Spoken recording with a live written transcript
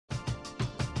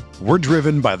We're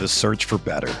driven by the search for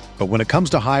better. But when it comes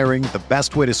to hiring, the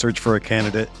best way to search for a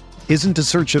candidate isn't to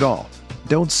search at all.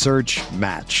 Don't search,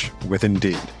 match with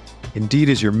Indeed. Indeed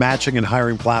is your matching and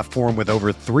hiring platform with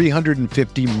over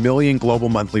 350 million global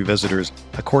monthly visitors,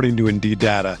 according to Indeed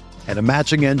data, and a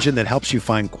matching engine that helps you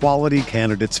find quality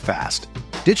candidates fast.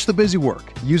 Ditch the busy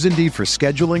work. Use Indeed for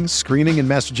scheduling, screening, and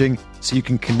messaging so you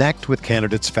can connect with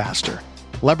candidates faster.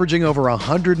 Leveraging over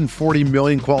 140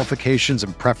 million qualifications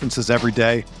and preferences every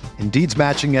day, Indeed's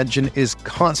matching engine is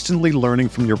constantly learning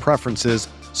from your preferences,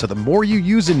 so the more you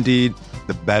use Indeed,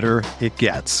 the better it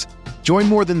gets. Join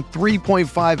more than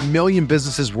 3.5 million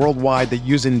businesses worldwide that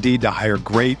use Indeed to hire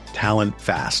great talent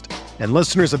fast. And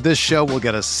listeners of this show will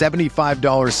get a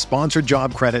 $75 sponsored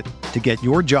job credit to get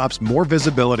your jobs more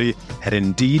visibility at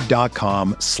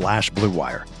Indeed.com/Blue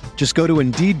Wire. Just go to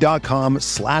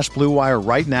Indeed.com/Blue Wire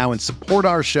right now and support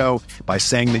our show by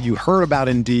saying that you heard about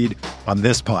Indeed on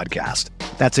this podcast.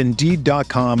 That's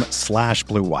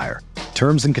Indeed.com/Blue Wire.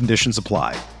 Terms and conditions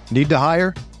apply. Need to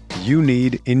hire? You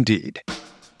need Indeed.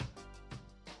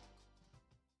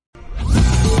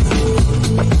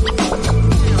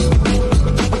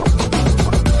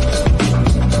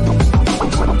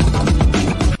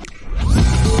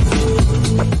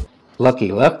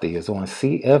 Lucky Lefty is on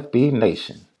CFB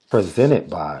Nation, presented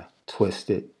by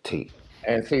Twisted Tea.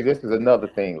 And see, this is another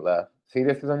thing, Left. See,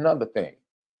 this is another thing.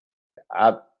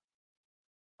 I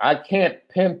can't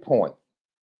pinpoint.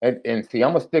 And see,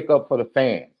 I'm going to stick up for the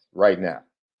fans right now.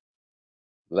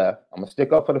 Left. I'm going to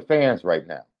stick up for the fans right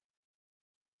now.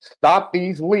 Stop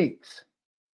these leaks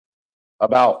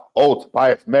about,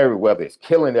 Tobias Merriweather is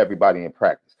killing everybody in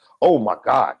practice. Oh, my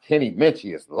God, Kenny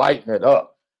Minchie is lighting it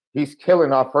up. He's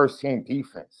killing our first team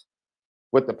defense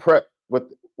with the prep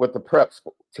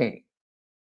team.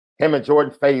 Him and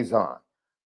Jordan Faison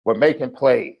were making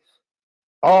plays.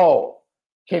 Oh,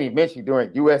 Kenny Minchie during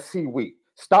USC week.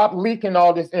 Stop leaking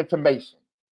all this information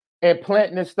and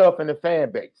planting this stuff in the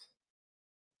fan base.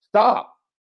 Stop.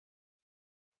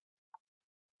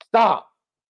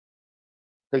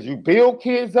 Because you build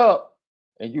kids up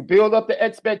and you build up the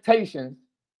expectations,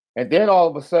 and then all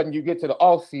of a sudden you get to the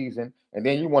off season, and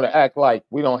then you want to act like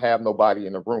we don't have nobody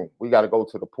in the room. We got to go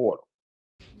to the portal.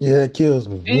 Yeah, it kills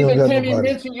me. Either Kenny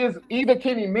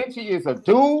Minchie is a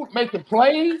dude making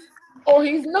plays, or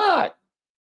he's not.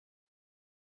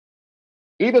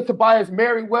 Either Tobias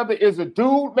Merriweather is a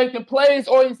dude making plays,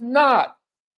 or he's not.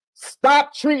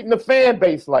 Stop treating the fan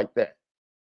base like that.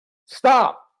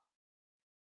 Stop.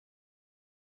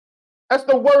 That's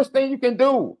the worst thing you can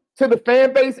do to the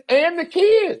fan base and the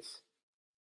kids.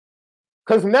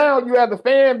 Because now you have the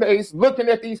fan base looking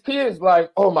at these kids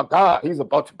like, oh my God,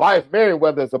 Tobias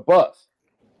Merriweather is a bust.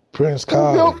 Prince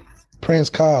Colley,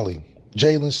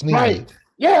 Jalen Sneed. Right.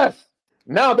 Yes.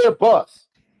 Now they're busts.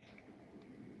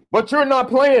 But you're not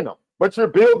playing them, but you're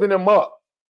building them up.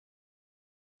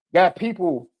 Got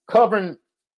people putting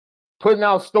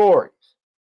out stories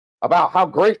about how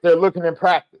great they're looking in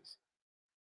practice.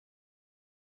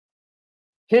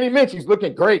 Kenny Minchie's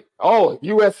looking great. Oh,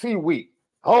 USC week.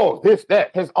 Oh, this,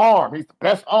 that, his arm. He's the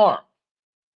best arm.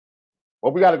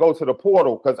 Well, we got to go to the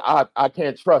portal because I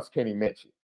can't trust Kenny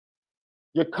Minchie.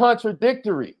 You're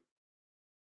contradictory.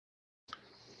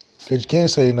 Because you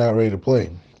can't say you're not ready to play.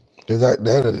 Because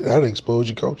that'll expose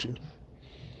your culture.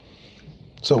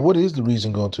 So what is the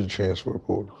reason going to the transfer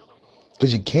portal?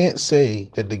 Because you can't say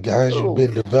that the guys you've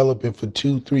been developing for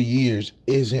 2-3 years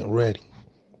isn't ready.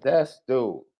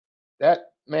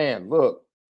 Man, look.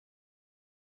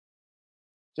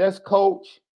 Just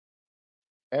coach,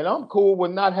 and I'm cool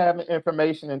with not having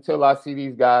information until I see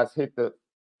these guys hit the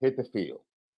field.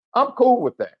 I'm cool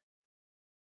with that.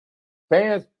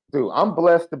 Fans do. I'm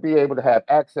blessed to be able to have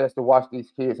access to watch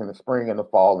these kids in the spring and the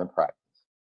fall in practice.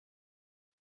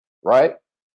 Right?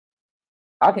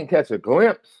 I can catch a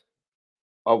glimpse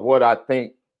of what I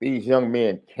think these young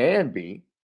men can be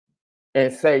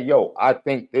and say, I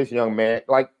think this young man,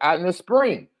 like in the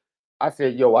spring, I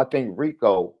said, I think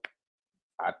Rico.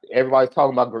 Everybody's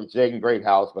talking about Jaden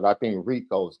Greathouse, but I think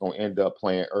Rico's going to end up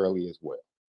playing early as well.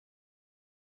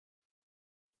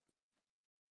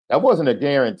 That wasn't a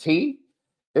guarantee.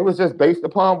 It was just based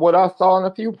upon what I saw in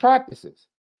a few practices.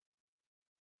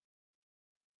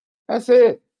 That's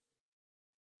it.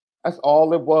 That's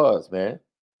all it was, man.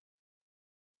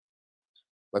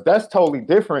 But that's totally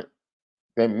different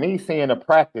than me seeing a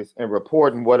practice and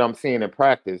reporting what I'm seeing in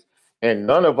practice and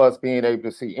none of us being able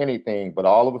to see anything, but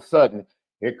all of a sudden,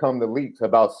 here come the leaks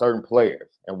about certain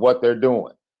players and what they're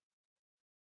doing.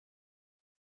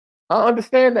 I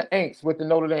understand the angst with the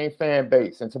Notre Dame fan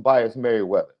base and Tobias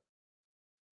Merriweather.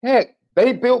 Heck,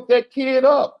 they built that kid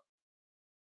up.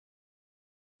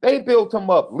 They built him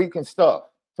up leaking stuff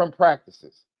from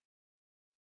practices.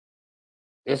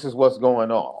 This is what's going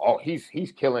on. Oh,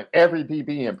 he's killing every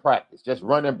DB in practice, just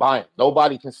running by him.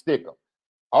 Nobody can stick him.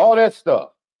 All that stuff.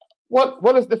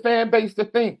 What is the fan base to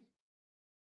think?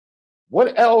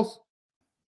 What else?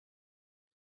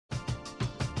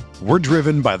 We're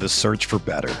driven by the search for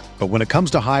better. But when it comes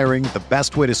to hiring, the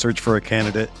best way to search for a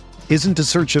candidate isn't to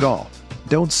search at all.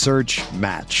 Don't search,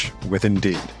 match with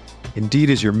Indeed. Indeed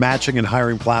is your matching and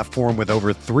hiring platform with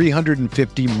over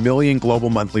 350 million global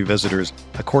monthly visitors,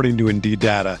 according to Indeed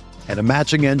data, and a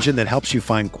matching engine that helps you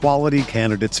find quality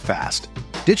candidates fast.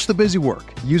 Ditch the busy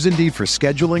work. Use Indeed for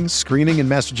scheduling, screening, and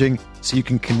messaging so you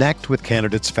can connect with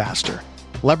candidates faster.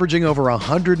 Leveraging over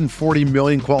 140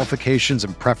 million qualifications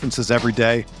and preferences every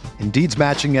day, Indeed's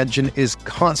matching engine is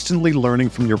constantly learning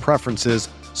from your preferences,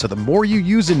 so the more you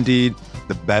use Indeed,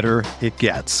 the better it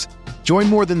gets. Join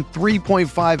more than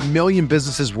 3.5 million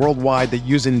businesses worldwide that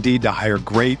use Indeed to hire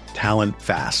great talent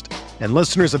fast. And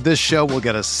listeners of this show will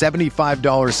get a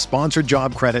 $75 sponsored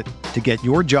job credit to get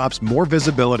your jobs more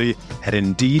visibility at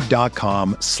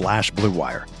Indeed.com/Blue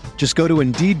Wire. Just go to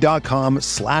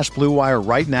Indeed.com/Blue Wire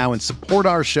right now and support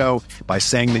our show by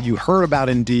saying that you heard about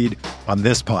Indeed on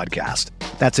this podcast.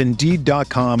 That's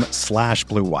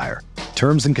Indeed.com/Blue Wire.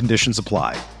 Terms and conditions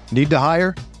apply. Need to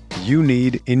hire? You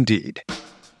need Indeed.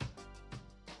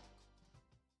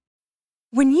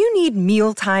 When you need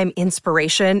mealtime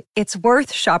inspiration, it's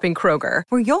worth shopping Kroger,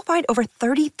 where you'll find over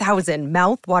 30,000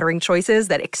 mouth-watering choices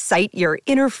that excite your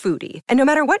inner foodie. And no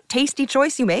matter what tasty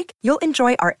choice you make, you'll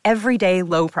enjoy our everyday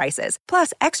low prices,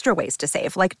 plus extra ways to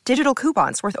save, like digital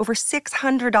coupons worth over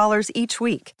 $600 each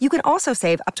week. You can also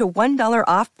save up to $1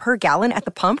 off per gallon at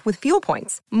the pump with fuel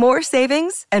points. More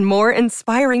savings and more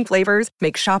inspiring flavors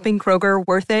make shopping Kroger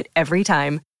worth it every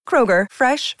time. Kroger,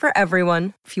 fresh for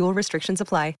everyone. Fuel restrictions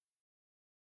apply.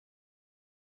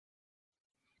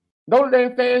 Notre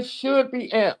Dame fans should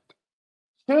be amped,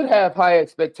 should have high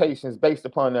expectations based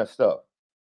upon that stuff.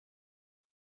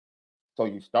 So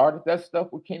you started that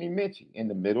stuff with Kenny Minchey in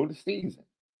the middle of the season.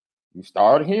 You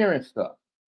started hearing stuff.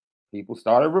 People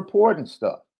started reporting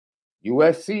stuff.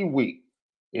 USC week,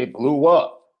 it blew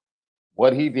up.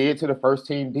 What he did to the first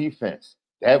team defense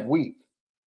that week.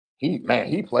 He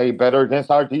played better against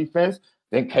our defense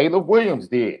than Caleb Williams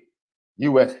did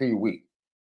USC week.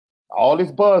 All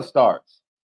this buzz starts.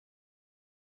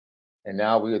 And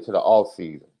now we get to the off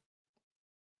season.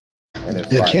 And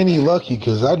it's like, Kenny lucky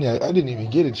because I didn't even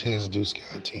get a chance to do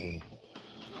scout team.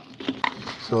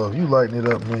 So if you lighten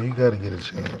it up, man, you got to get a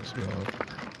chance, man.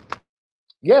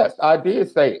 Yes, I did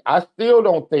say I still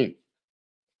don't think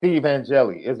Steve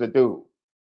Angeli is a dude.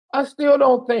 I still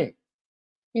don't think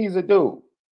he's a dude.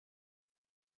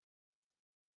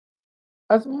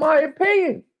 That's my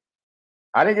opinion.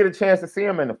 I didn't get a chance to see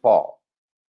him in the fall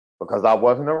because I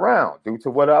wasn't around due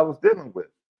to what I was dealing with.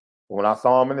 When I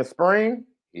saw him in the spring,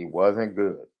 he wasn't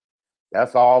good.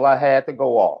 That's all I had to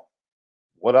go off.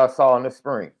 What I saw in the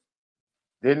spring.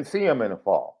 Didn't see him in the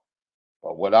fall.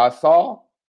 But what I saw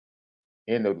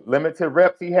in the limited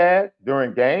reps he had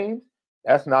during games,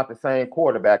 that's not the same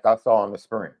quarterback I saw in the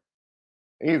spring.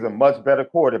 He's a much better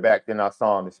quarterback than I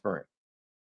saw in the spring.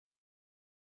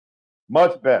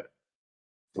 Much better.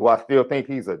 Do I still think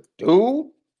he's a dude?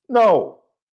 No.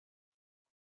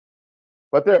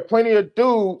 But there are plenty of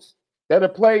dudes that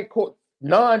have played,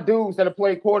 non-dudes that have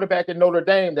played quarterback in Notre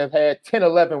Dame that have had 10,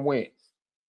 11 wins.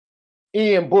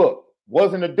 Ian Book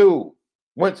wasn't a dude,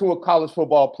 went to a college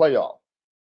football playoff.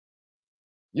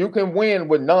 You can win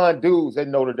with non-dudes at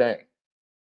Notre Dame.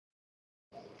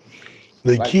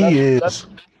 The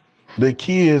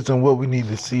key is, and what we need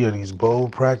to see are these bowl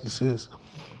practices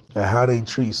and how they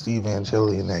treat Steve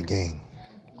Angeli in that game.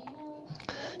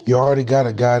 You already got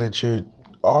a guy that you're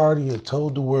already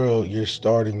told the world you're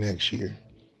starting next year.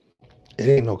 It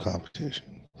ain't no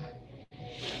competition.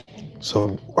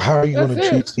 So how are you going to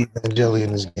treat Steve Angeli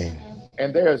in this game?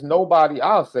 And there's nobody,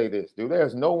 I'll say this, dude,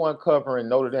 there's no one covering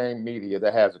Notre Dame media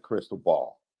that has a crystal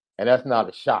ball. And that's not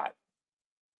a shot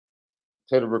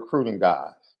to the recruiting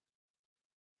guys.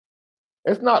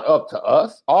 It's not up to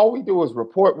us. All we do is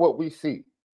report what we see.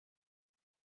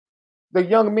 The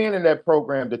young men in that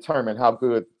program determine how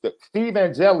good, Steve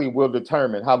Angeli will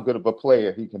determine how good of a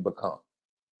player he can become,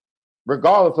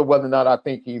 regardless of whether or not I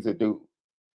think he's a dude.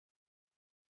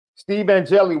 Steve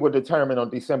Angeli will determine on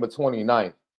December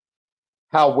 29th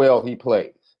how well he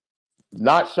plays,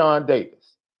 not Sean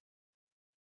Davis.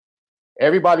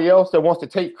 Everybody else that wants to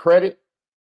take credit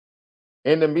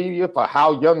in the media for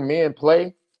how young men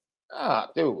play,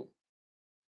 dude,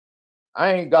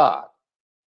 I ain't God.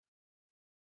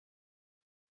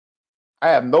 I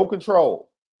have no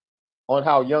control on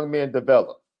how young men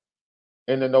develop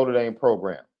in the Notre Dame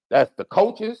program. That's the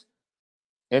coaches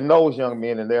and those young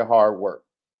men and their hard work.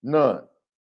 None.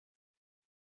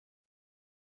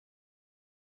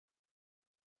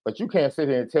 But you can't sit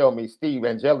here and tell me Steve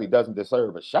Angeli doesn't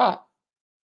deserve a shot.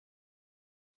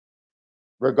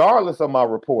 Regardless of my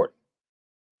reporting,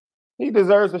 he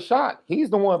deserves a shot. He's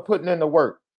the one putting in the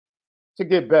work to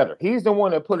get better. He's the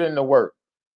one that put in the work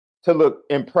to look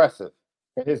impressive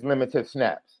in his limited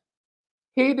snaps.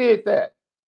 He did that.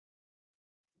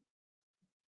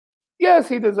 Yes,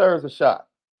 he deserves a shot.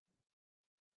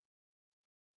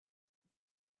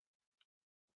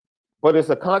 But it's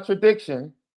a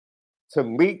contradiction to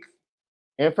leak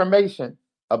information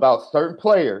about certain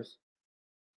players,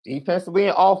 defensively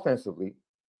and offensively,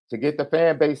 to get the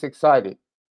fan base excited.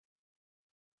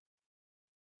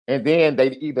 And then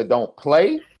they either don't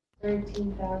play,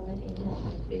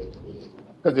 13,850.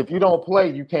 Because if you don't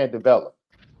play, you can't develop.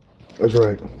 That's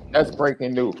right. That's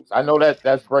breaking news. I know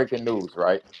that's breaking news,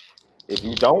 right? If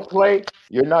you don't play,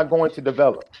 you're not going to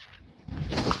develop.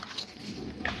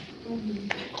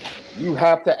 You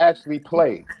have to actually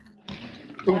play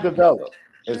to develop.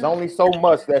 There's only so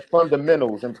much that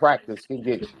fundamentals and practice can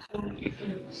get you.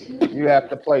 You have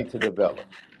to play to develop.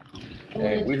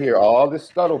 And we hear all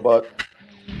this scuttlebutt.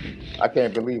 I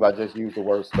can't believe I just used the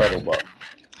word scuttlebutt.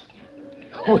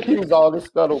 We use all this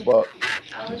scuttlebutt.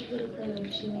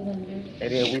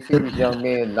 And then we see these young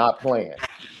men not playing.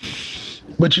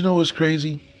 But you know what's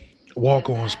crazy?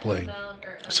 Walk-ons play.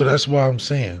 So that's why I'm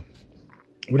saying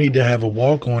we need to have a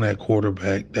walk-on at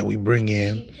quarterback that we bring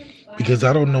in, because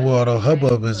I don't know what all the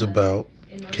hubbub is about.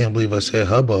 Can't believe I said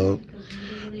hubbub.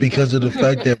 Because of the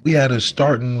fact that we had a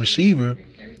starting receiver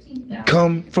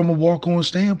come from a walk-on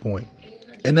standpoint.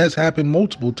 And that's happened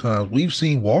multiple times. We've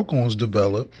seen walk-ons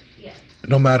develop,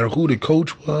 no matter who the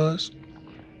coach was,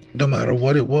 no matter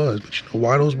what it was. But you know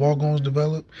why those walk-ons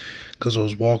develop? Because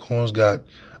those walk-ons got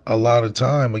a lot of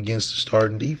time against the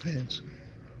starting defense.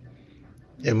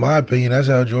 In my opinion, that's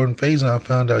how Jordan Faison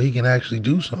found out he can actually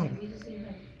do something.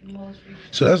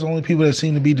 So that's the only people that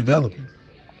seem to be developing.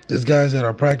 There's guys that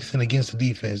are practicing against the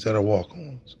defense that are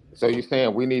walk-ons. So you're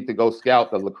saying we need to go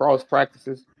scout the lacrosse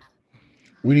practices?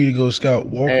 We need to go scout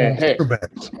walk-on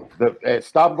quarterbacks.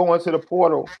 Stop going to the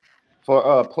portal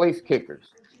for place kickers.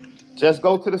 Just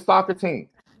go to the soccer team.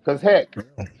 Because, heck,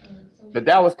 the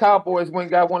Dallas Cowboys went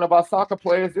and got one of our soccer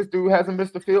players. This dude hasn't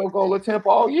missed a field goal attempt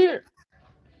all year.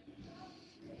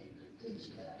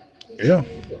 Yeah.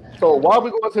 So why are we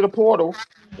going to the portal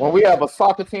when we have a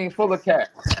soccer team full of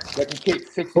cats that can kick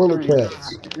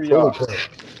 63 yards?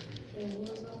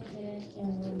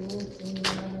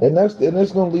 And that's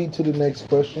going to lead to the next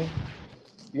question.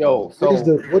 Yo, so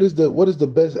what is the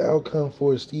best outcome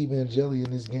for Steve Angeli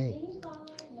in this game?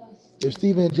 If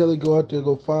Steve Angeli go out there,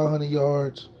 go 500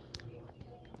 yards,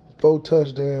 4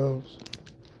 touchdowns,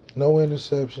 no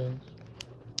interceptions.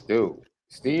 Dude,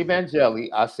 Steve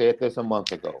Angeli, I said this a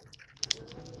month ago.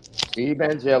 Steve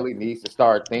Angeli needs to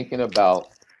start thinking about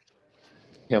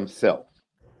himself.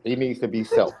 He needs to be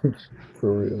selfish.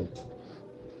 For real.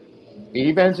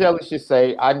 Steve Angeli should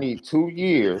say, I need 2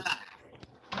 years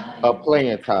of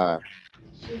playing time.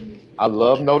 I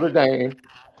love Notre Dame,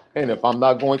 and if I'm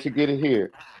not going to get it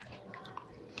here,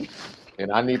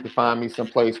 then I need to find me some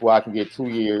place where I can get 2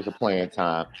 years of playing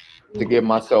time to give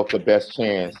myself the best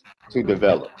chance to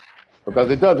develop.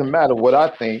 Because it doesn't matter what I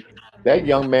think, that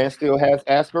young man still has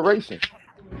aspirations.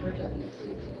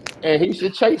 And he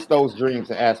should chase those dreams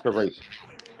and aspirations.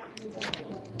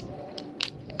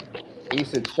 He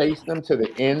should chase them to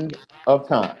the end of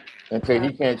time until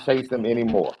he can't chase them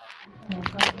anymore.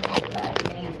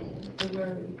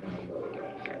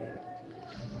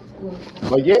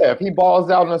 But yeah, if he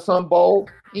balls out in the Sun Bowl,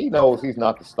 he knows he's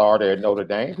not the starter at Notre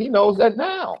Dame. He knows that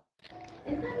now.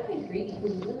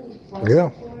 Yeah.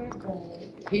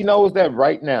 He knows that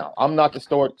right now. I'm not the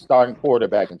starting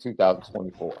quarterback in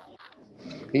 2024.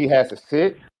 He has to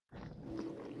sit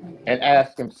and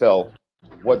ask himself,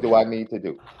 what do I need to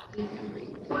do?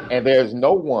 And there's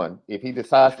no one, if he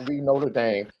decides to leave Notre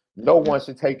Dame, no one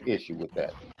should take issue with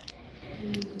that.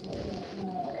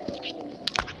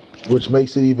 Which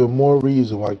makes it even more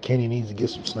reason why Kenny needs to get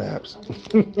some snaps.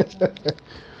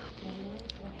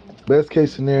 Best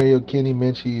case scenario, Kenny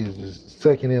Minchie is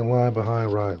second in line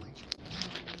behind Riley.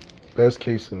 Best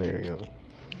case scenario.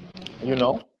 You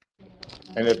know?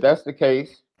 And if that's the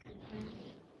case,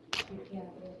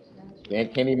 then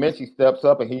Kenny Minchie steps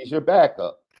up and he's your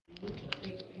backup.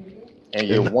 And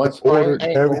you're one sprained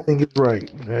ankle. Everything is right.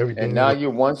 And now you're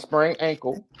one sprained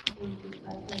ankle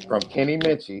from Kenny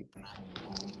Minchie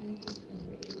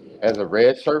as a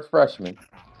redshirt freshman.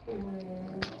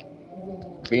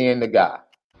 being the guy.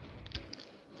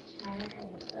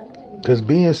 Because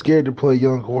being scared to play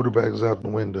young quarterbacks is out the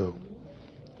window.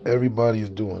 Everybody's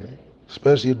doing it,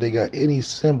 especially if they got any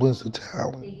semblance of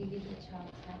talent.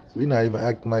 We're not even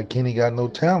acting like Kenny got no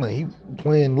talent. He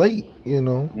playing late,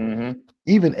 Mm-hmm.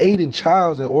 Even Aiden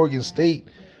Childs at Oregon State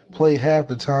played half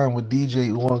the time with DJ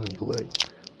Uwanga play.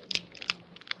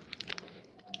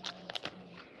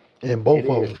 And both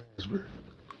of them transferred.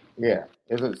 Yeah.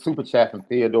 There's a super chat from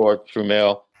Theodore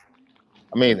Trumel.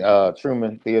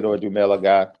 Truman, Theodore Dumela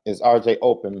guy. Is RJ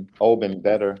Oben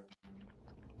better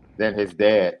than his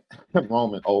dad,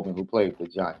 Roman Oben, who played for the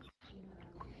Giants?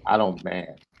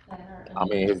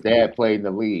 His dad played in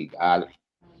the league.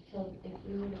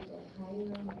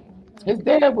 His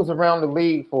dad was around the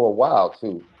league for a while,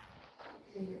 too.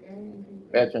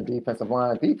 Veteran defensive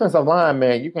line. Defensive line,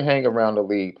 man, you can hang around the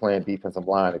league playing defensive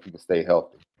line if you can stay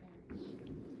healthy.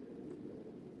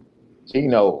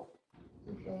 Gino,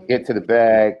 get to the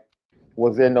bag.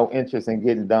 Was there no interest in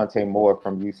getting Dante Moore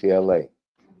from UCLA?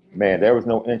 Man, there was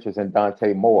no interest in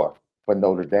Dante Moore for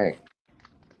Notre Dame.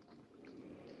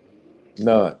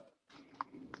 None.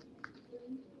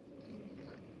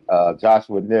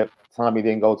 Joshua Nip, Tommy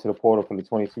didn't go to the portal for the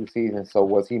 22 season, so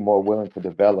was he more willing to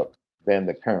develop than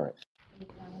the current?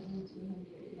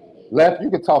 Left, you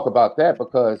could talk about that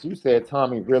because you said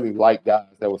Tommy really liked guys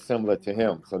that were similar to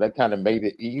him, so that kind of made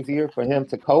it easier for him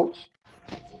to coach,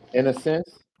 in a sense,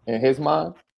 in his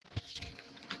mind.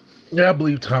 Yeah, I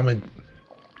believe Tommy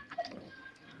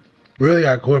really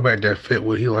got a quarterback that fit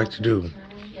what he liked to do,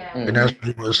 and that's what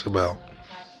he was about.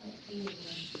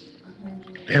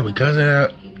 And because of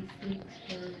that,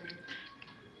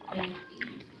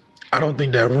 I don't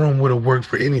think that room would have worked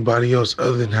for anybody else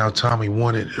other than how Tommy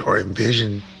wanted or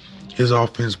envisioned his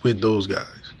offense with those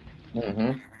guys,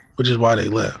 which is why they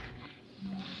left.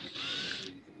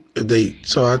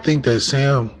 So I think that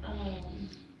Sam,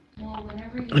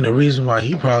 and the reason why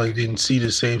he probably didn't see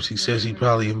the same success he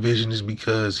probably envisioned is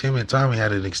because him and Tommy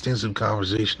had an extensive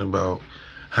conversation about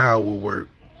how it would work.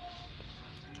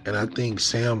 And I think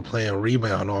Sam playing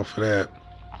rebound off of that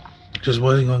just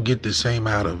wasn't going to get the same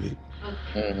out of it.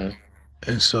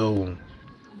 And so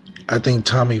I think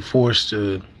Tommy forced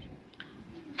to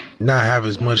not have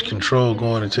as much control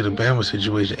going into the Bama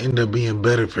situation ended up being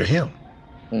better for him.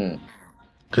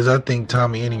 Because I think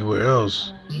Tommy anywhere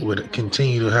else would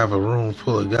continue to have a room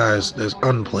full of guys that's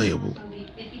unplayable,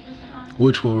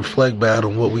 which will reflect bad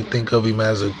on what we think of him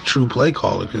as a true play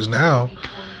caller. Because now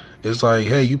it's like,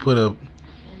 hey, you put a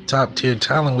top tier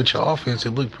talent with your offense,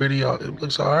 it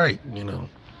looks all right,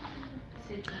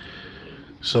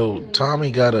 So Tommy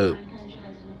got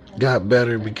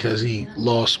better because he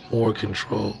lost more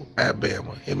control at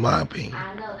Bama, in my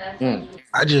opinion.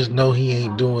 I just know he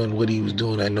ain't doing what he was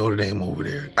doing at Notre Dame over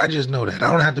there. I just know that.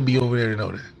 I don't have to be over there to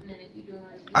know that.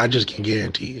 I just can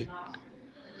guarantee it.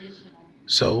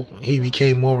 So he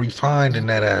became more refined in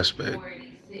that aspect.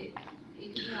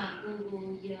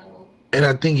 And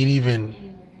I think it even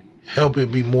helped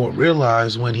it be more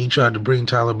realized when he tried to bring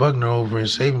Tyler Buckner over, and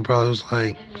Saban probably was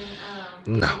like,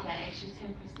 no,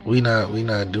 we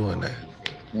not doing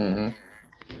that.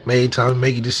 Made Tommy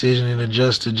make a decision and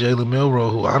adjust to Jalen Milroe,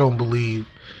 who I don't believe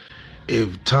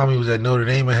if Tommy was at Notre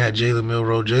Dame and had Jalen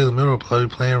Milroe probably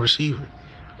playing receiver.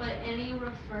 But any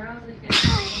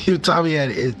referrals if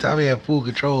Tommy had full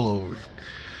control over it.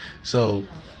 So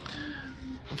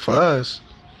for us,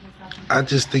 I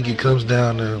just think it comes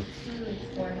down to,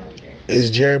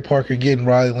 is Jared Parker getting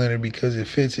Riley Leonard because it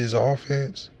fits his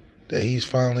offense that he's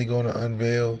finally going to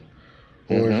unveil?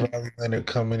 Or is Riley Leonard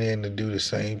coming in to do the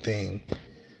same thing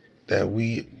that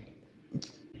we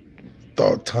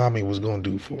thought Tommy was going to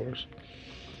do for us?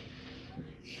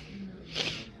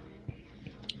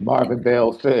 Marvin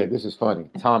Bell said, this is funny,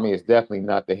 Tommy is definitely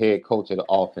not the head coach of the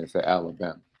offense at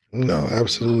Alabama. No,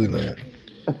 absolutely not.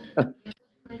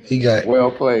 He got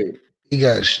well played. He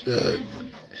got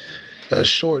a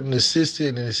shortened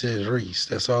assistant, and it says Reese.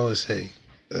 That's all it say.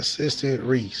 Assistant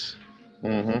Reese.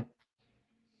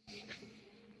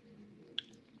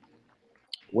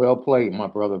 Well played, my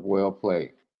brother. Well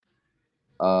played.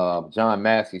 John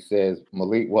Massey says,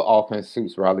 Malik, what offense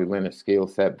suits Riley Leonard's skill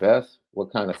set best?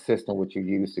 What kind of system would you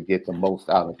use to get the most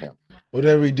out of him?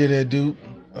 Whatever he did at Duke.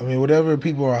 I mean, whatever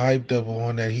people are hyped up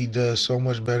on that he does so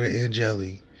much better in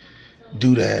Jelly,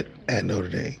 do that at Notre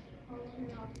Dame.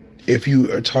 If you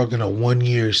are talking a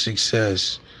 1-year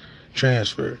success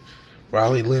transfer,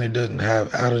 Riley Leonard doesn't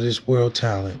have out-of-this-world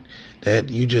talent that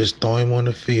you just throw him on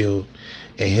the field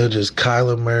and he'll just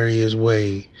Kyler Murray his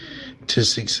way to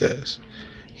success.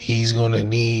 He's going to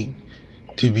need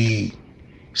to be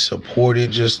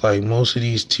supported just like most of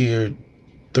these tier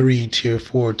 3, tier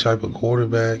 4 type of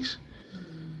quarterbacks,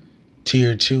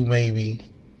 tier 2 maybe,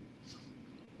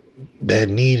 that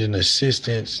need an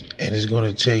assistance, and it's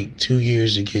going to take 2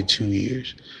 years to get 2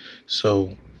 years.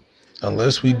 So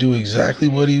unless we do exactly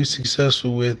what he was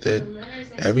successful with, that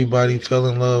everybody fell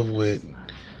in love with,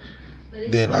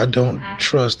 then I don't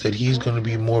trust that he's going to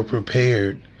be more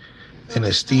prepared than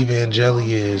a Steve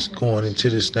Angeli is going into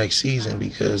this next season,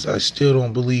 because I still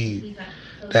don't believe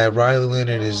that Riley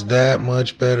Leonard is that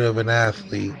much better of an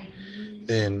athlete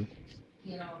than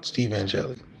Steve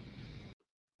Angeli.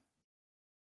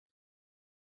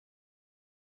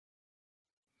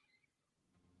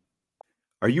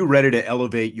 Are you ready to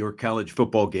elevate your college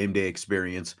football game day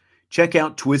experience? Check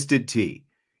out Twisted Tea,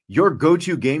 your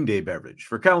go-to game day beverage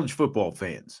for college football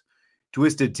fans.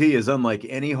 Twisted Tea is unlike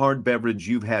any hard beverage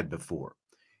you've had before.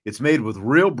 It's made with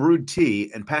real brewed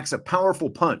tea and packs a powerful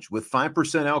punch with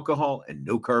 5% alcohol and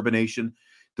no carbonation,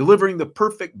 delivering the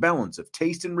perfect balance of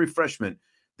taste and refreshment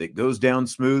that goes down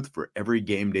smooth for every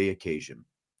game day occasion.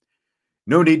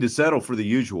 No need to settle for the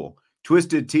usual.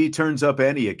 Twisted Tea turns up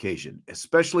any occasion,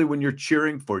 especially when you're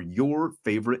cheering for your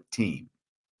favorite team.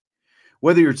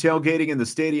 Whether you're tailgating in the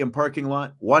stadium parking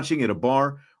lot, watching at a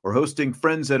bar, or hosting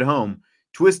friends at home,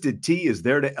 Twisted Tea is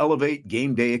there to elevate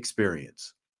game day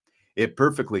experience. It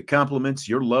perfectly complements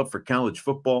your love for college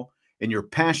football and your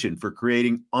passion for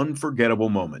creating unforgettable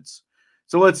moments.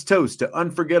 So let's toast to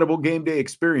unforgettable game day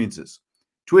experiences.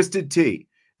 Twisted Tea,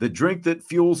 the drink that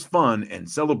fuels fun and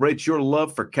celebrates your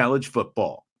love for college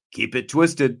football. Keep it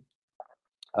twisted.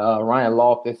 Ryan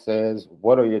Loftus says,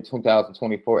 what are your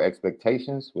 2024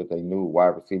 expectations with a new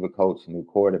wide receiver coach, new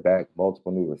quarterback,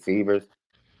 multiple new receivers,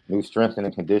 new strength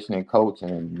and conditioning coach,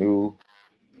 and a new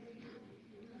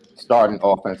starting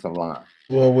offensive line?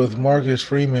 Well, with Marcus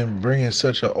Freeman bringing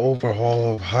such an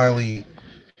overhaul of highly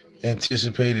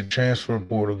anticipated transfer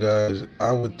portal guys,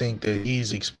 I would think that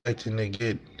he's expecting to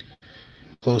get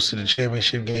close to the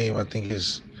championship game. I think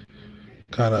it's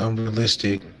kind of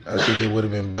unrealistic. I think it would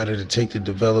have been better to take the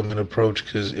development approach,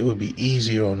 because it would be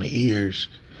easier on the ears,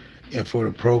 and for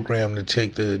the program to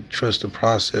take the trust the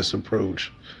process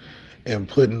approach and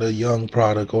putting the young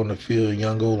product on the field,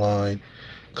 young O-line,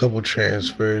 couple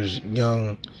transfers,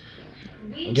 young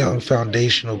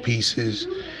foundational pieces.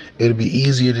 It'll be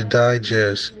easier to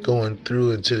digest going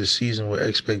through into the season where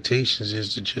expectations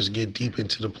is to just get deep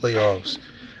into the playoffs,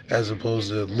 as opposed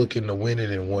to looking to win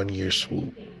it in 1 year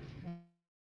swoop.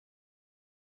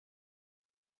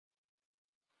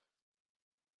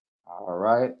 All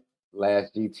right.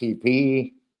 Last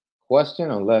GTP question,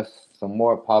 unless some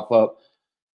more pop up.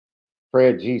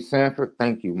 Fred G. Sanford,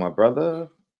 thank you, my brother.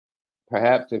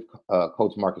 Perhaps if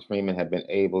Coach Marcus Freeman had been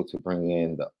able to bring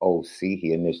in the OC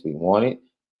he initially wanted,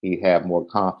 he'd have more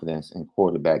confidence in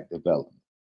quarterback development.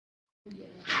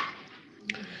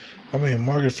 I mean,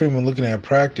 Marcus Freeman looking at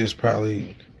practice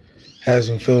probably has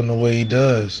him feeling the way he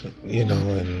does,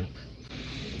 and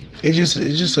it's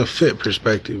just a fit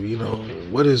perspective,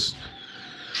 What is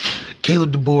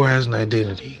Caleb DeBoer has an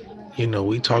identity.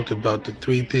 We talked about the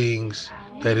three things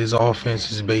that his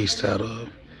offense is based out of.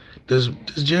 Does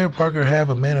Jared Parker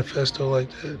have a manifesto like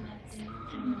that?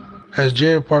 Has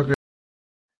Jared Parker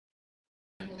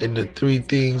in the three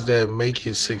things that make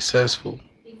it successful?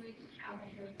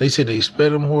 They said they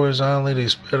spread them horizontally, they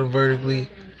spread them vertically,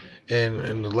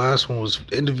 and the last one was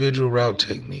individual route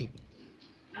technique.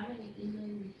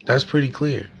 That's pretty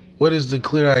clear. What is the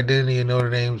clear identity of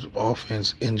Notre Dame's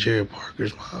offense in Jared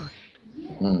Parker's mind?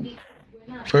 Mm.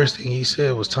 First thing he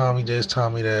said was Tommy this,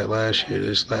 Tommy that, last year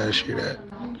this, last year that.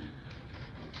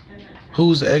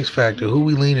 Who's the X factor? Who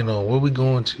we leaning on? Where we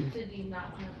going to?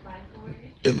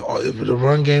 If the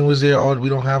run game was there, we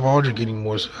don't have Aldrich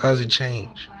anymore, so how does it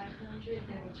change?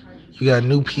 You got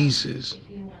new pieces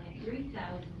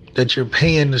that you're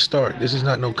paying to start. This is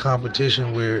not no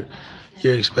competition where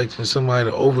you're expecting somebody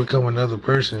to overcome another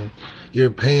person. You're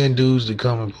paying dudes to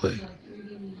come and play.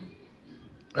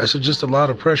 That's just a lot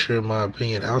of pressure, in my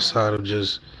opinion, outside of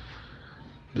just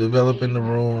developing the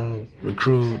room,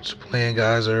 recruits, playing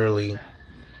guys early,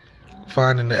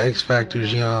 finding the X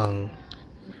factors young,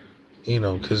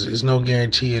 because there's no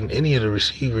guarantee in any of the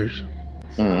receivers,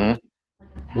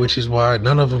 which is why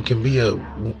none of them can be a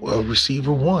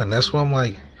receiver one. That's why I'm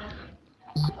like,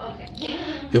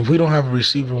 if we don't have a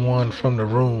receiver one from the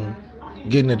room,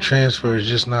 getting a transfer is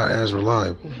just not as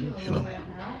reliable,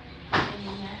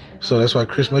 So that's why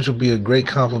Chris Mitchell be a great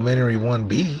complimentary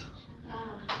 1B.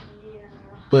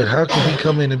 But how can he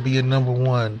come in and be a number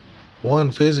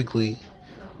one physically,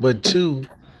 but two,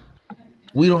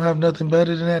 we don't have nothing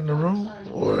better than that in the room,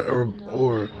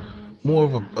 or more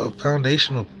of a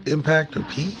foundational impact or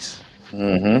piece?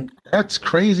 Mm-hmm. That's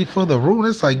crazy for the room.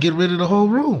 It's like get rid of the whole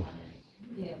room.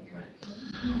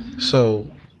 So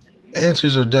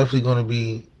answers are definitely going to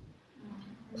be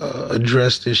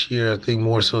addressed this year. I think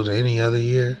more so than any other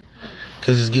year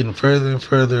because it's getting further and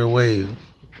further away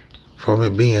from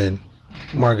it being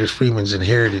Marcus Freeman's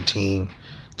inherited team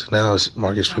to now it's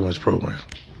Marcus Freeman's program.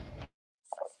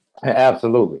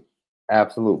 Absolutely.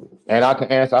 Absolutely. And I can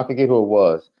answer, I forget who it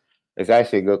was. It's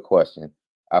actually a good question.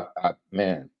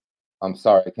 Man, I'm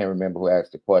sorry, I can't remember who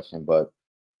asked the question, but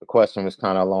the question was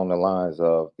kind of along the lines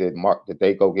of did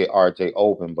they go get RJ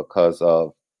Oben because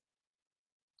of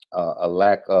a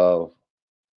lack of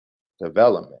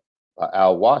development by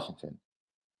Al Washington?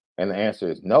 And the answer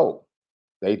is no.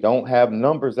 They don't have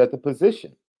numbers at the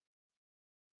position.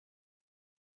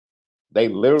 They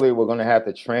literally were going to have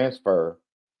to transfer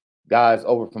guys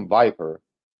over from Viper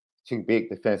to big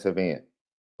defensive end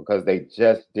because they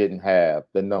just didn't have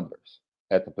the numbers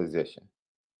at the position.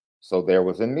 So there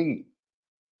was a need.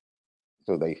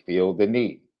 So they filled the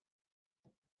need.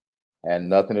 Had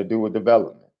nothing to do with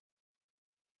development.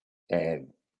 And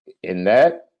in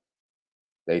that,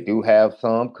 they do have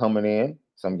some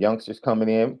youngsters coming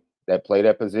in that play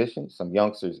that position, some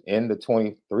youngsters in the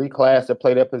 23 class that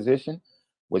play that position,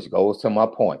 which goes to my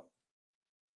point.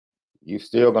 You're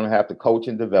still going to have to coach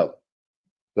and develop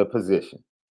the position.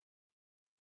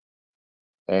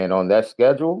 And on that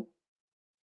schedule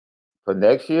for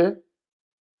next year,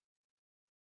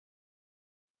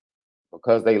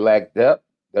 because they lack depth,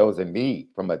 there was a need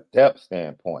from a depth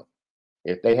standpoint.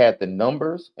 If they had the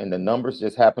numbers and the numbers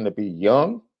just happen to be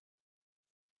young,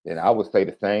 then I would say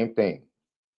the same thing.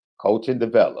 Coach and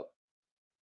develop.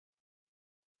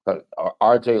 But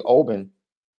RJ Oben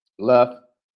left,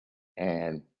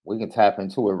 and we can tap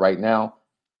into it right now.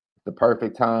 The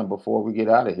perfect time before we get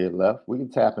out of here left. We can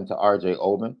tap into RJ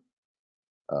Oben,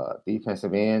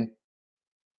 defensive end.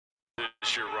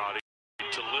 This year, Roddy,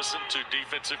 to listen to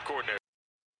defensive coordinator.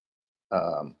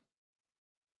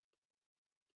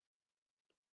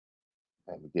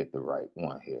 Let me get the right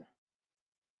one here.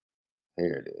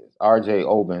 Here it is. RJ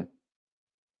Oben,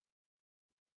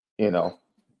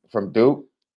 from Duke.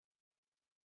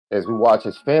 As we watch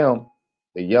his film,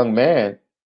 the young man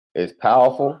is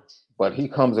powerful, but he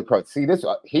comes across. See,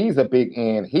 he's a big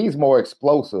end. He's more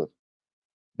explosive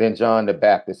than John the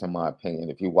Baptist, in my opinion,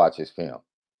 if you watch his film.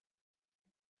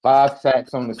 5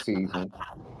 sacks on the season.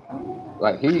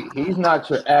 Like he's not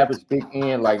your average big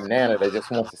end like Nana that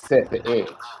just wants to set the edge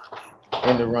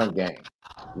in the run game,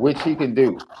 which he can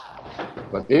do.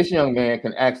 But this young man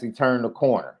can actually turn the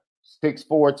corner. 6'4",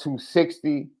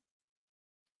 260,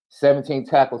 17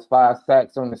 tackles, 5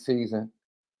 sacks on the season.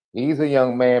 He's a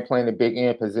young man playing the big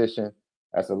end position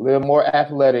that's a little more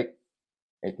athletic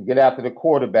and can get after the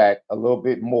quarterback a little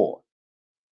bit more.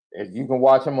 If you can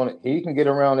watch him he can get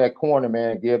around that corner,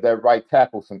 man, and give that right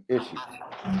tackle some issues.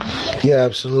 Yeah,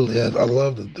 absolutely. I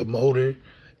love the motor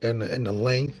and the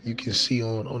length you can see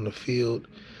on the field.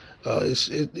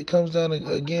 It comes down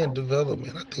to, again,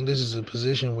 development. I think this is a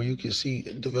position where you can see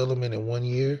development in 1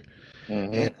 year.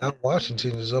 Mm-hmm. And Al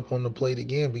Washington is up on the plate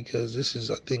again because this is,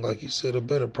 I think, like you said, a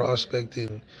better prospect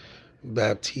than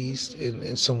Baptiste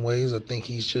in some ways. I think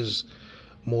he's just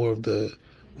more of the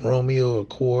Romeo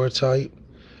Okwara type.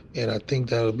 And I think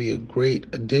that'll be a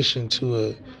great addition to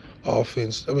a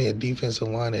defensive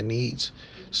line that needs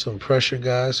some pressure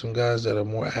guys, some guys that are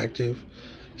more active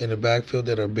in the backfield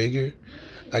that are bigger.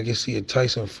 I can see a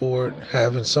Tyson Ford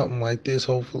having something like this,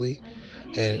 hopefully.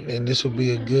 And this will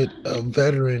be a good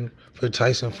veteran for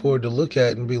Tyson Ford to look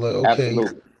at and be like, okay,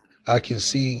 absolutely. I can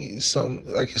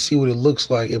see what it looks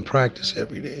like in practice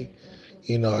every day.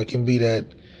 I can be that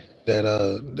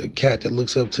the cat that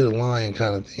looks up to the lion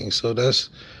kind of thing. So that's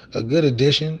a good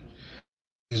addition.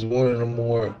 Is one of the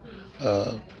more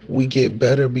we get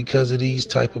better because of these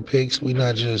type of picks. We're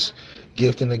not just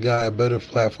gifting a guy a better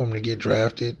platform to get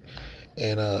drafted.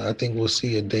 And I think we'll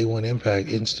see a day one impact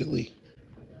instantly.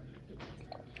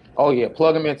 Oh yeah,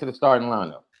 plug him into the starting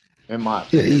lineup. In my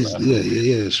opinion, plug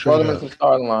him into the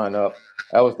starting lineup.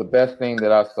 That was the best thing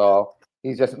that I saw.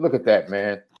 He's just look at that,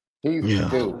 man. He's the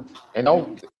dude. And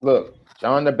don't look,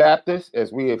 John the Baptist,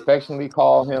 as we affectionately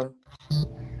call him,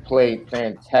 played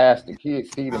fantastic. He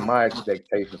exceeded my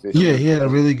expectations. Yeah, he had a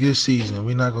really good season.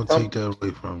 We're not going to take that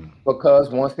away from him. Because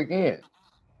once again,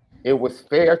 it was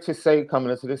fair to say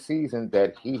coming into the season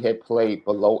that he had played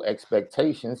below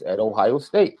expectations at Ohio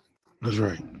State. That's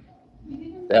right.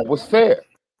 That was fair.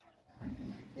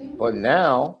 But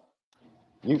now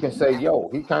you can say,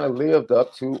 he kind of lived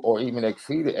up to or even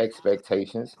exceeded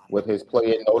expectations with his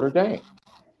play at Notre Dame.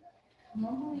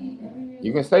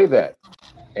 You can say that.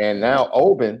 And now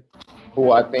Oben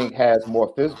who I think has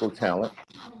more physical talent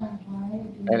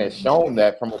and has shown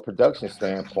that from a production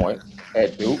standpoint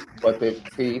at Duke. But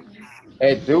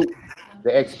at Duke,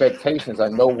 the expectations are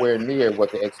nowhere near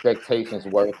what the expectations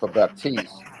were for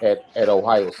Baptiste at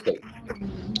Ohio State.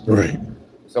 Right.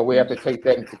 So we have to take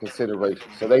that into consideration.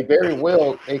 So they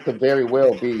could very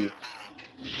well be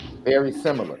very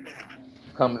similar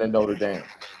coming to Notre Dame.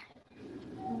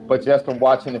 But just from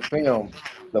watching the film,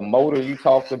 the motor you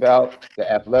talked about,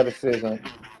 the athleticism,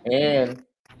 and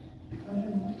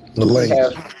The he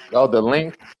has length. the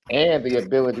length and the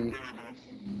ability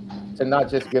to not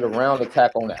just get around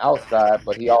attack on the outside,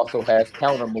 but he also has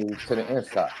counter moves to the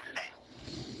inside.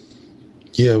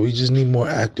 Yeah, we just need more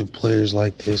active players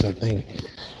like this. I think,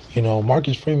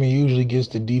 Marcus Freeman usually gives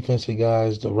the defensive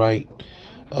guys the right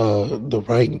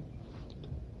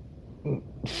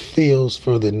feels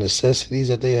for the necessities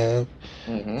that they have.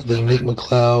 Mm-hmm. I think Nick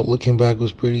McLeod, looking back,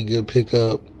 was pretty good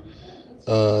pickup.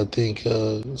 I think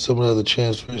some of the other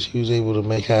transfers he was able to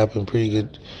make happen pretty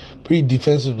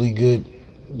defensively good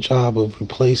job of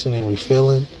replacing and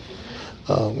refilling.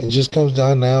 It just comes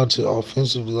down now to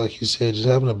offensively, like you said, just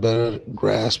having a better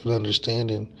grasp and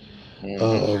understanding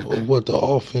Mm-hmm. of what the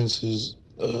offense is,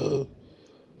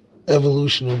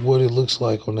 evolution of what it looks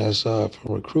like on that side,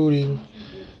 from recruiting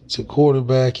to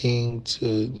quarterbacking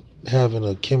to having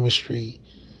a chemistry.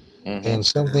 Mm-hmm. And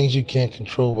some things you can't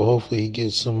control, but hopefully he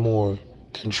gets some more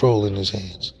control in his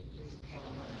hands.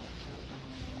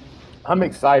 I'm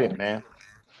excited, man.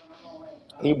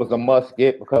 He was a must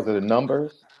get because of the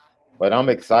numbers, but I'm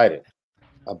excited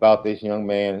about this young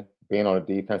man being on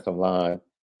the defensive line.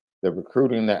 The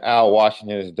recruiting that Al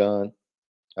Washington has done,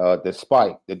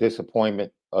 despite the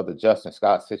disappointment of the Justin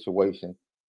Scott situation,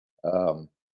 um,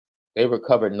 they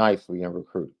recovered nicely in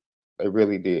recruiting. They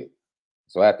really did.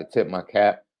 So I have to tip my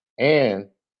cap. And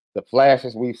the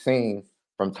flashes we've seen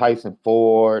from Tyson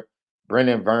Ford,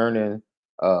 Brennan Vernon,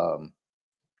 um,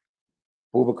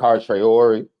 Boubacar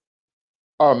Traore,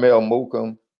 Armel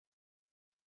Mukam,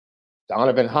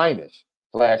 Donovan Hinish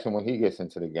flashing when he gets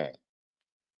into the game.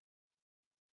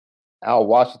 Al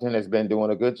Washington has been doing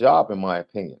a good job, in my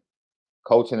opinion,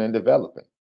 coaching and developing.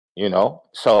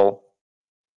 So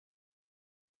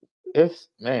it's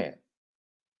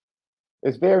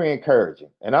very encouraging.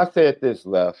 And I said this,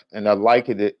 Left, and I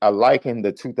likened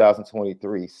the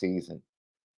 2023 season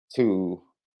to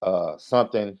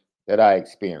something that I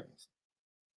experienced.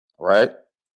 Right?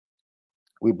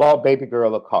 We bought baby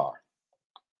girl a car,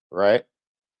 right?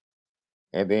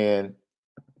 And then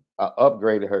I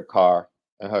upgraded her car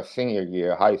in her senior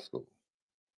year of high school.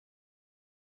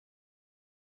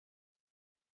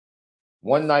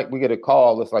 One night we get a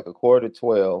call, it's like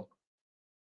 11:45,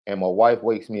 and my wife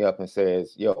wakes me up and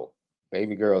says, "Yo,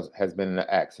 baby girl has been in an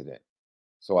accident."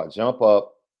 So I jump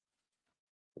up,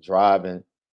 driving,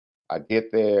 I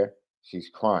get there, she's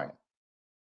crying,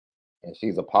 and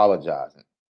she's apologizing.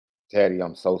 "Daddy,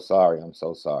 I'm so sorry, I'm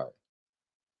so sorry."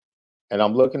 And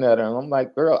I'm looking at her and I'm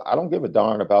like, "Girl, I don't give a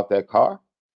darn about that car.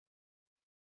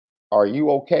 Are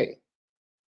you okay?"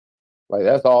 Like,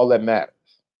 that's all that matters.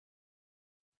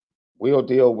 We'll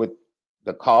deal with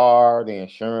the car, the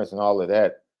insurance, and all of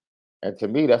that. And to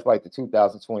me, that's like the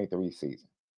 2023 season.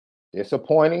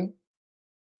 Disappointing.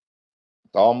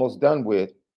 It's almost done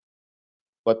with,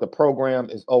 but the program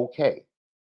is okay.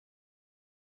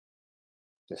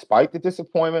 Despite the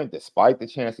disappointment, despite the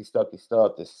chancy stuffy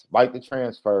stuff, despite the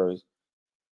transfers,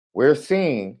 we're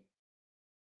seeing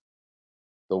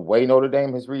the way Notre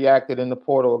Dame has reacted in the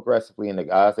portal aggressively and the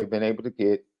guys they've been able to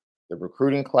get. The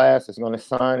recruiting class is going to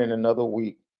sign in another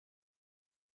week.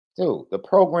 Dude, the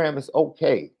program is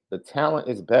okay. The talent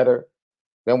is better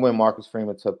than when Marcus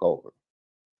Freeman took over.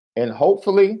 And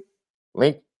hopefully,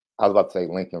 I was about to say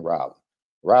Lincoln Riley.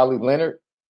 Riley Leonard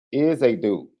is a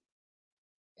dude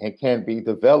and can be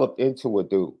developed into a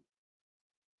dude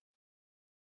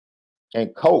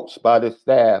and coached by the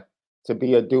staff to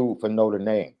be a dude for Notre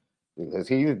Dame. Because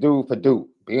he's a dude for Duke.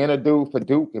 Being a dude for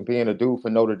Duke and being a dude for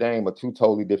Notre Dame are two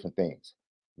totally different things.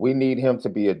 We need him to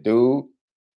be a dude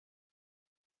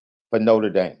for Notre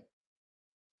Dame.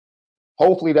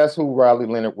 Hopefully, that's who Riley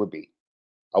Leonard would be.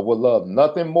 I would love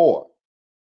nothing more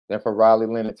than for Riley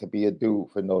Leonard to be a dude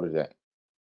for Notre Dame.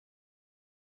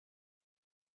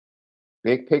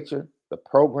 Big picture, the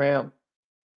program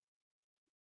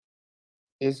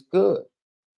is good.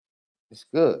 It's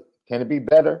good. Can it be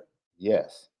better?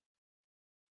 Yes.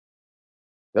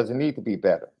 Does it need to be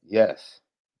better? Yes.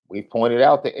 We pointed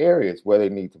out the areas where they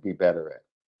need to be better at.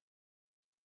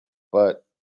 But,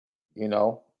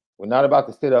 we're not about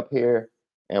to sit up here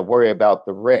and worry about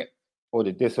the wreck or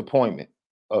the disappointment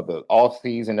the off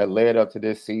season that led up to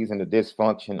this season, the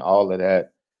dysfunction, all of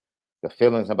that, the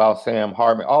feelings about Sam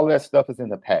Hartman, all that stuff is in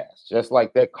the past. Just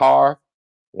like that car,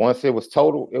 once it was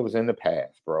totaled, it was in the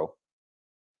past, bro.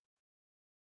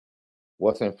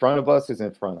 What's in front of us is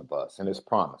in front of us, and it's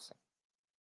promising.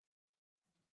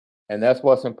 And that's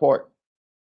what's important.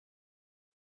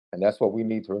 And that's what we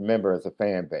need to remember as a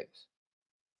fan base.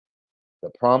 The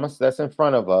promise that's in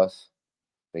front of us,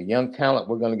 the young talent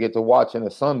we're going to get to watch in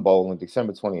the Sun Bowl on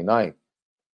December 29th,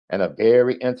 and a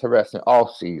very interesting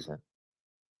offseason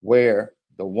where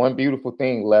the one beautiful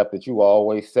thing left that you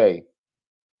always say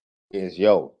is,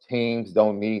 teams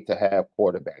don't need to have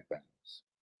quarterback battles.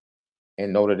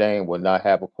 And Notre Dame will not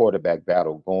have a quarterback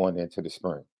battle going into the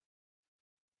spring,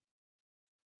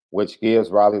 which gives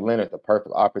Riley Leonard the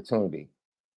perfect opportunity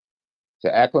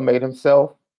to acclimate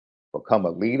himself, become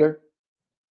a leader,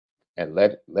 and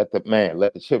let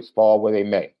the chips fall where they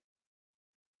may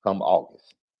come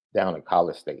August down at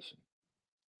College Station.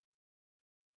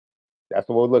 That's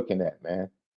what we're looking at, man.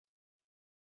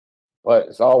 But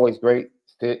it's always great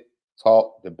to sit,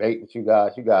 talk, debate with you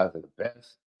guys. You guys are the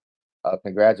best.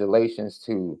 Congratulations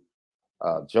to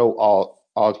Joe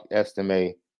Alt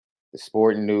Estime, the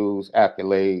Sporting News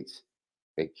accolades.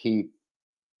 They keep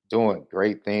doing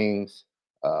great things.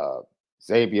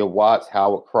 Xavier Watts,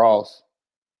 Howard Cross,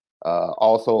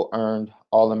 also earned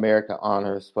All-American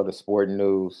honors for the Sporting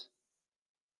News.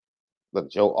 Look,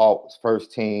 Joe Alt's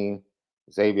first team,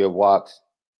 Xavier Watts,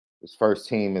 his first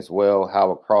team as well.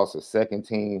 Howard Cross, his second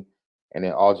team, and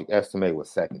then Aldrich Estime was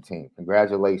second team.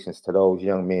 Congratulations to those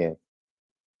young men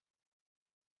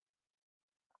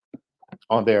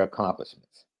on their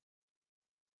accomplishments.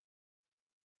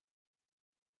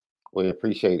 We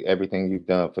appreciate everything you've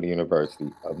done for the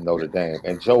University of Notre Dame.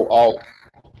 And Joe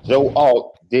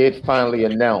Alt did finally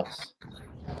announce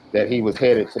that he was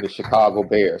headed to the Chicago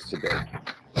Bears today.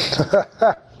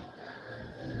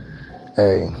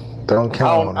 Hey, don't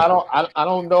count on it. I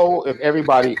don't know if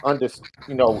everybody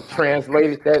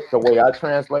translated that the way I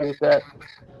translated that.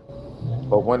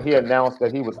 But when he announced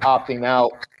that he was opting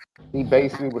out, he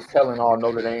basically was telling all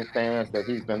Notre Dame fans that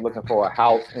he's been looking for a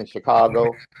house in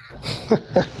Chicago, in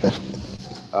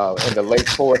the Lake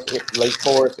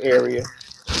Forest area,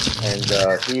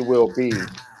 and he will be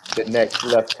the next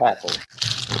left tackle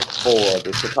for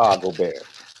the Chicago Bears.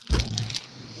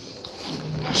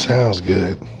 Sounds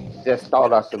good. Just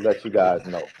thought I should let you guys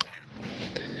know.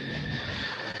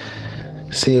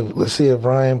 Let's see if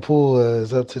Ryan Poole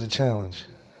is up to the challenge.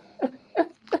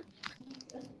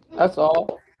 That's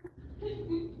all.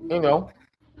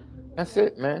 That's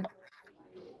it, man.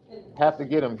 Have to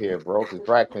get him here, bro, because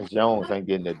Braxton Jones ain't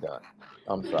getting it done.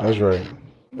 I'm sorry.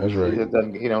 That's right.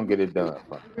 He don't get it done.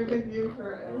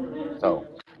 So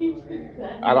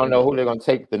I don't know who they're gonna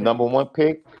take the number one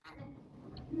pick,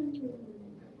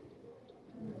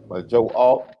 but Joe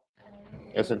Alt,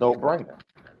 it's a no-brainer.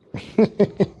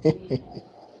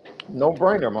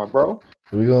 No-brainer, my bro.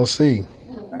 We're gonna see.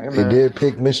 Hey, they did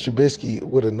pick Mr. Trubisky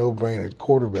with a no-brainer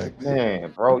quarterback.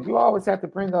 Man, bro, you always have to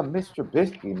bring up Mr.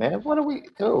 Trubisky, man. What do we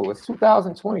do? It's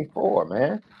 2024,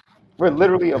 man. We're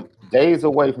literally days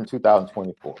away from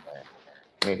 2024, man.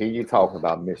 And here you talking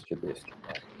about Mr. Trubisky,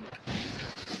 man.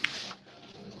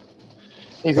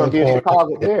 He's gonna be a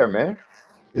Chicago Bear, man.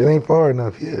 It ain't far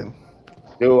enough yet.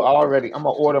 Dude, I'm gonna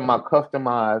order my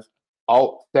customized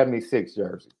Alt 76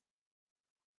 jersey.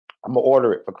 I'm gonna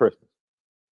order it for Christmas.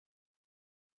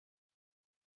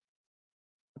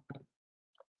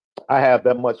 I have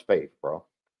that much faith, bro.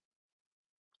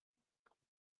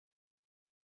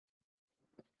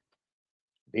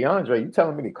 DeAndre, you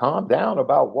telling me to calm down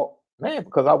about what? Man,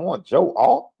 because I want Joe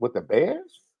Alt with the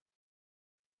Bears?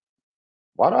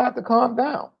 Why do I have to calm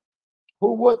down?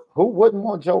 Who wouldn't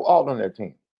want Joe Alt on their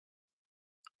team?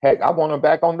 Heck, I want him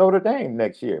back on Notre Dame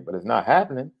next year, but it's not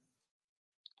happening.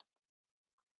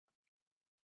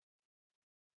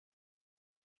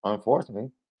 Unfortunately.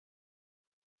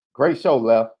 Great show,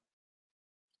 Left.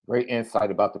 Great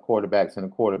insight about the quarterbacks in the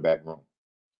quarterback room.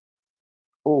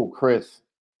 Ooh, Chris.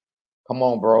 Come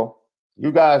on, bro.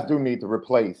 You guys do need to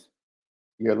replace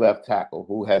your left tackle,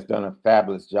 who has done a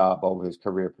fabulous job over his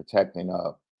career protecting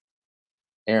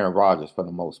Aaron Rodgers for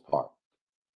the most part.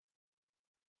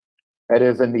 That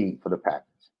is a need for the Packers.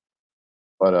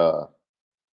 But,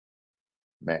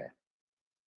 man.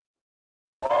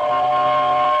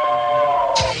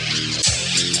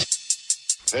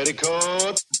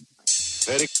 Petticoat.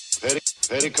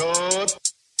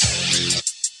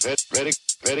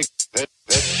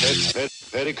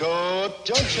 Petticoat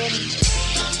Junction.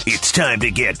 It's time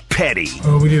to get petty.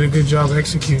 We did a good job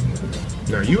executing.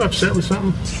 Now, you upset with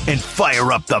something? And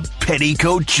fire up the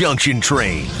Petticoat Junction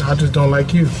train. I just don't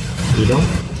like you. You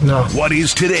don't? No. What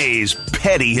is today's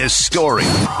petty historic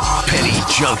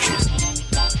Petty Junction?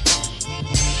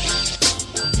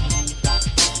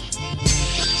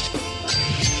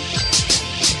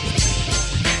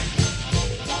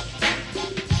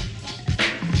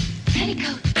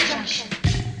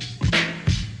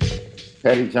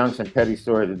 Petty Junction, Petty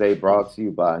Story today brought to you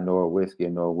by Nora Whiskey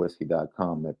and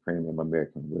NoraWhiskey.com, that premium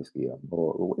American whiskey of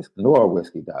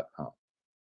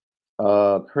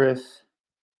NoraWhiskey.com. Chris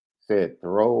said,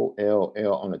 throw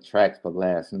LL on the tracks for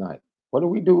last night. What did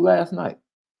we do last night?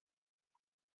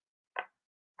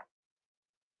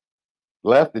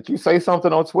 Left, did you say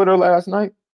something on Twitter last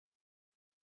night?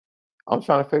 I'm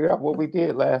trying to figure out what we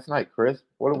did last night, Chris.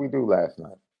 What did we do last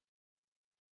night?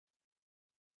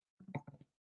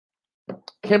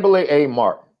 Kimberly A.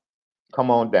 Martin,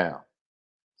 come on down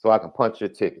so I can punch your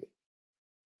ticket.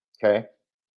 Okay?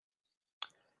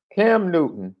 Cam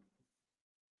Newton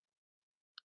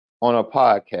on a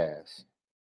podcast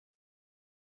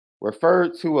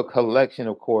referred to a collection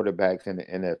of quarterbacks in the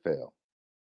NFL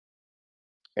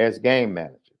as game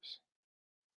managers.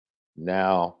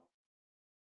 Now,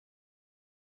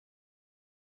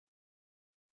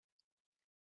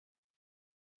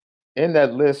 in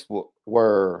that list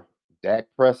were Dak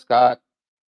Prescott,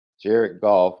 Jared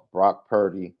Goff, Brock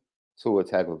Purdy, Tua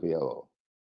Tagovailoa.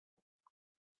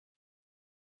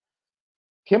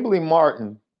 Kimberly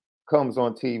Martin comes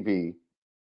on TV.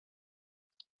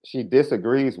 She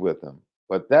disagrees with him,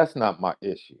 but that's not my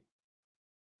issue.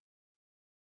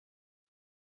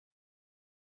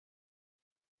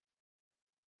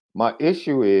 My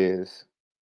issue is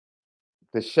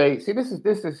the shade. See, this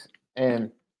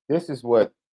is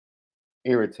what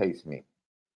irritates me.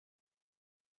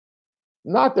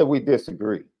 Not that we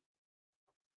disagree.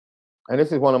 And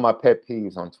this is one of my pet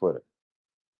peeves on Twitter.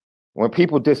 When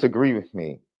people disagree with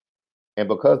me, and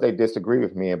because they disagree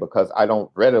with me, and because I don't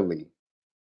readily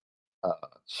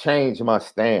change my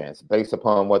stance based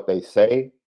upon what they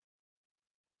say,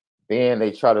 then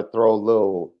they try to throw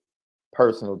little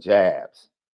personal jabs,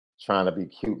 trying to be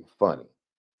cute and funny.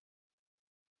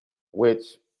 Which,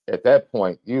 at that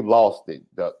point, you lost the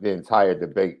entire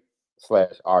debate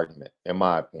 / argument, in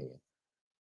my opinion.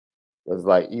 It's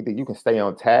like either you can stay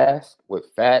on task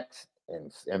with facts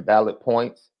and valid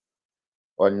points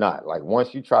or not. Like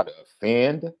once you try to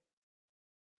offend,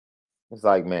 it's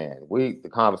like, man, the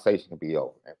conversation can be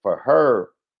over. And for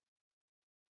her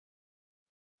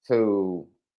to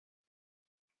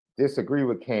disagree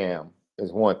with Cam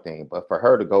is one thing, but for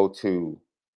her to go to,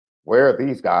 where are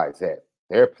these guys at?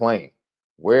 They're playing.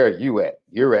 Where are you at?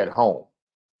 You're at home.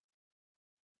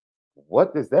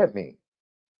 What does that mean?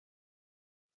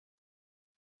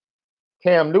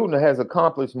 Cam Newton has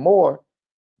accomplished more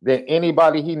than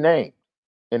anybody he named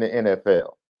in the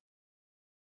NFL.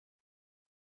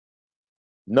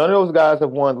 None of those guys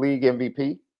have won league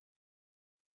MVP.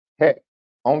 Heck,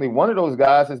 only one of those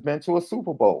guys has been to a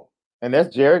Super Bowl, and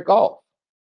that's Jared Goff.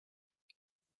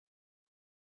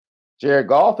 Jared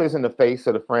Goff isn't the face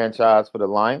of the franchise for the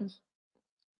Lions.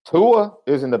 Tua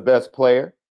isn't the best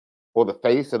player or the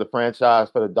face of the franchise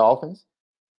for the Dolphins.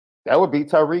 That would be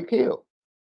Tyreek Hill,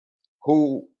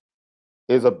 who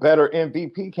is a better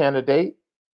MVP candidate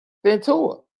than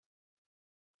Tua.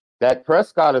 Dak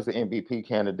Prescott is an MVP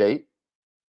candidate.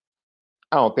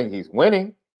 I don't think he's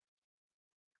winning,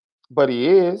 but he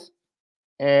is.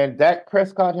 And Dak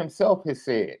Prescott himself has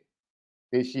said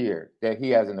this year that he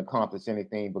hasn't accomplished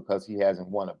anything because he hasn't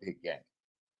won a big game.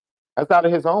 That's out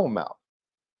of his own mouth.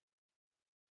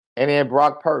 And then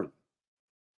Brock Purdy,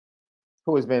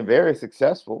 who has been very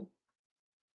successful.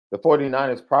 The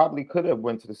 49ers probably could have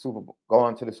gone to the Super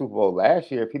Bowl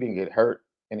last year if he didn't get hurt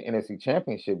in the NFC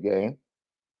Championship game.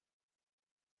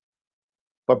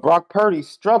 But Brock Purdy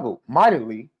struggled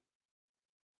mightily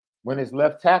when his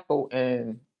left tackle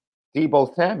and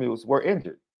Deebo Samuels were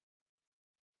injured.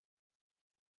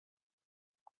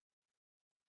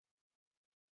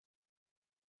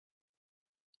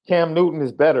 Cam Newton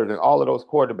is better than all of those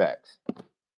quarterbacks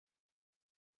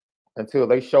until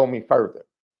they show me further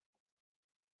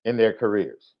in their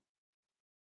careers.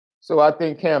 So I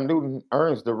think Cam Newton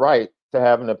earns the right to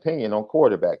have an opinion on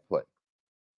quarterback play.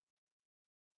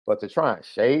 But to try and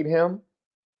shade him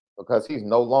because he's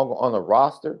no longer on the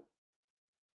roster,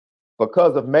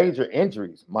 because of major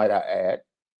injuries, might I add,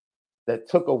 that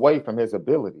took away from his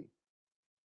ability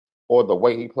or the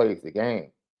way he plays the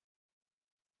game.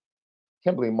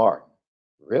 Kimberly Martin,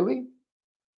 really?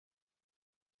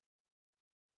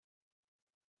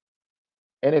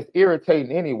 And it's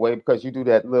irritating anyway because you do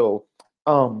that little,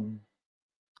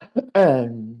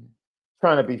 and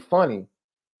trying to be funny.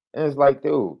 And it's like,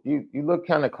 dude, you look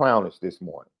kind of clownish this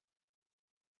morning.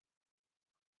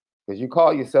 Because you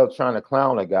call yourself trying to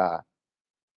clown a guy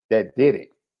that did it.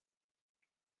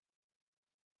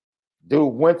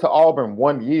 Dude went to Auburn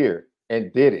 1 year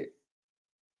and did it.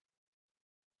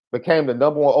 Became the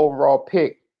number 1 overall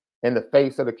pick in the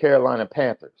face of the Carolina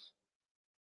Panthers.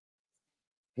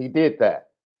 He did that.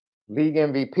 League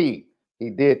MVP. He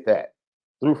did that.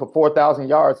 Threw for 4,000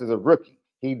 yards as a rookie.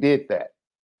 He did that.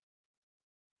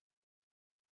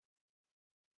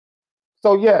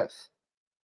 So yes,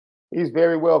 he's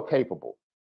very well capable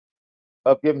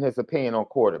of giving his opinion on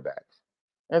quarterbacks.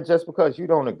 And just because you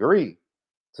don't agree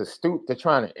to stoop to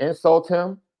trying to insult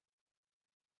him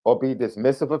or be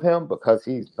dismissive of him because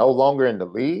he's no longer in the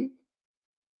league,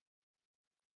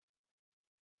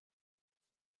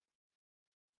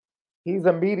 he's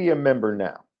a media member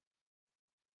now.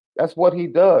 That's what he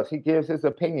does. He gives his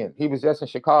opinion. He was just in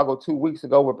Chicago 2 weeks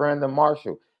ago with Brandon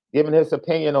Marshall, giving his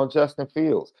opinion on Justin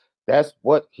Fields. That's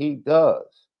what he does.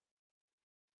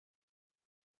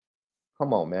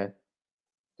 Come on, man.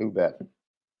 Do better.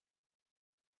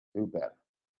 Do better.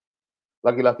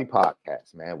 Lucky Lefty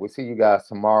Podcast, man. We'll see you guys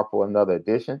tomorrow for another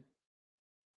edition.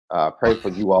 Pray for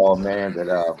you all, man. That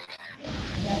I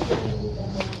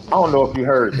don't know if you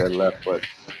heard that, Left, but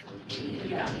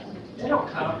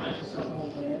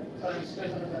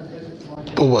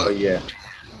What? yeah.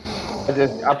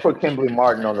 I put Kimberly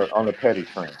Martin on the petty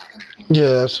train.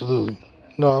 Yeah, absolutely.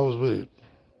 No, I was with it.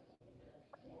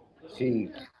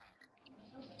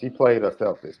 She played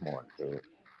herself this morning, dude.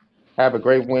 Have a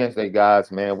great Wednesday,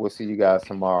 guys, man. We'll see you guys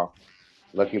tomorrow.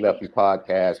 Lucky Lefty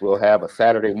Podcast. We'll have a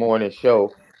Saturday morning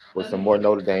show with some more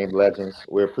Notre Dame legends.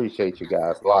 We appreciate you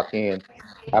guys. Lock in.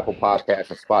 Apple Podcasts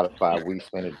and Spotify. We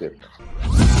spin it different.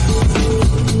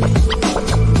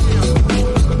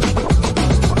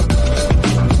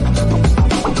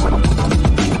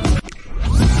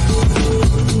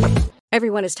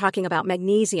 Everyone is talking about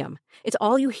magnesium. It's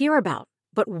all you hear about.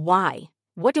 But why?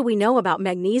 What do we know about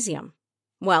magnesium?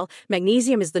 Well,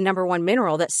 magnesium is the number 1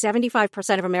 mineral that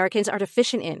 75% of Americans are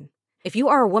deficient in. If you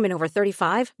are a woman over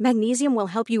 35, magnesium will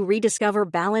help you rediscover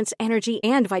balance, energy,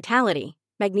 and vitality.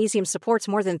 Magnesium supports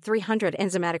more than 300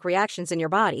 enzymatic reactions in your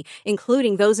body,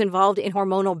 including those involved in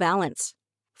hormonal balance.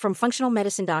 From functional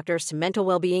medicine doctors to mental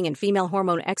well-being and female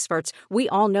hormone experts, we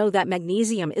all know that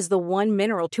magnesium is the one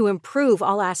mineral to improve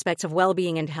all aspects of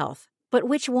well-being and health. But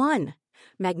which one?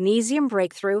 Magnesium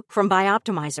Breakthrough from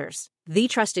Bioptimizers, the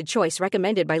trusted choice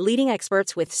recommended by leading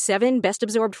experts with 7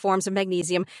 best-absorbed forms of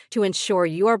magnesium to ensure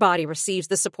your body receives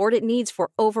the support it needs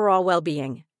for overall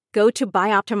well-being. Go to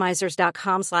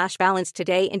bioptimizers.com/balance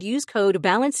today and use code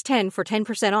BALANCE10 for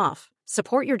 10% off.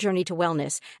 Support your journey to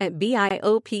wellness at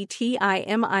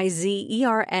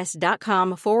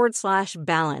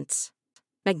bioptimizers.com/balance.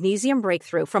 Magnesium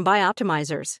Breakthrough from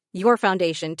Bioptimizers, your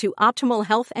foundation to optimal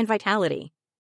health and vitality.